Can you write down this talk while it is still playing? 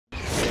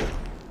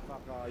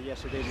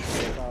Yesterday we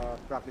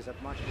didn't practice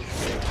that much. We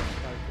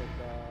started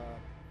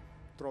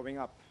throwing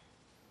up.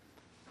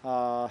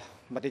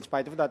 But in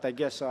spite of that, I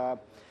guess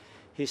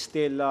he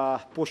still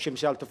pushed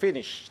himself to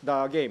finish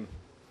the game.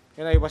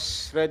 And I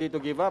was ready to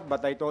give up,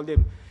 but I told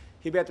him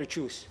he better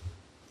choose.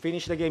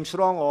 Finish the game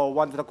strong or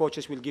one of the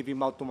coaches will give him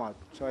mouth-to-mouth.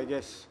 So I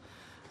guess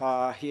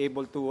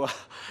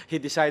he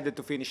decided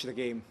to finish the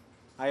game.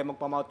 Ayaw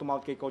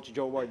magpa-mouth-to-mouth kay Coach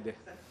Joe Ward eh.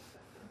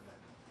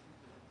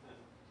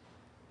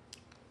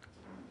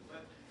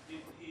 But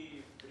did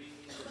he bring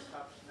in the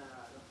stops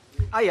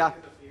Yeah.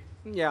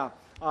 Yeah.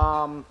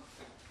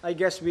 I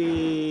guess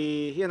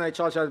it's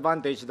also an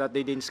advantage that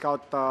they didn't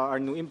scout our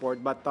new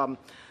import, but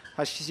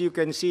as you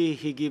can see,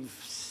 he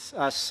gives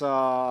us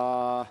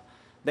the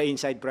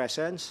inside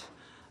presence,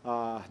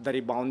 the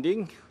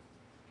rebounding,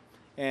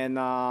 and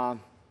I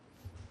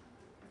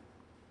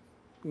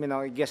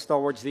guess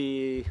towards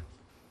the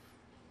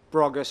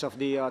progress of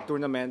the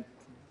tournament,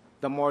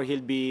 the more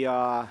he'll be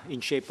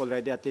in shape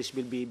already, at least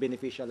will be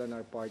beneficial on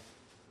our part.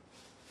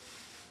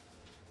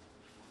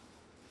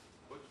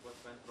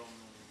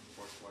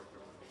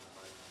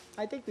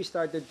 I think we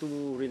started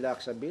to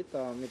relax a bit.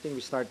 I think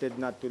we started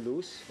not to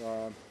lose.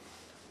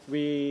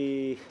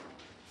 We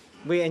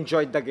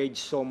enjoyed the gauge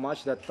so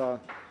much that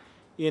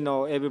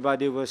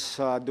everybody was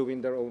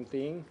doing their own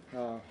thing.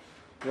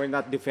 We're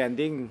not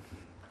defending.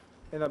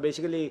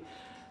 Basically,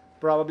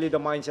 probably the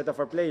mindset of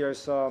our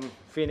players,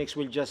 Phoenix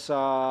will just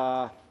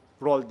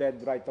roll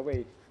dead right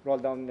away, roll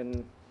down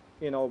and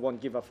won't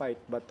give a fight.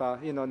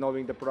 But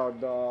knowing the proud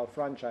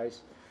franchise,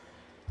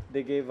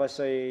 they gave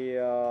us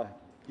a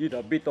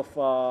bit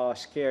of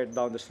scared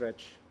down the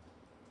stretch.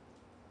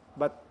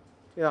 But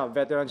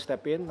veterans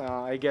step in.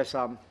 I guess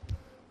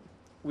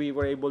we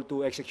were able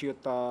to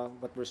execute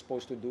what we're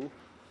supposed to do.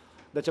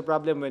 That's a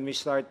problem when we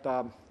start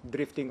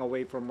drifting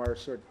away from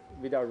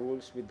with our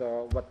rules,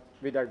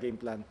 with our game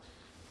plan.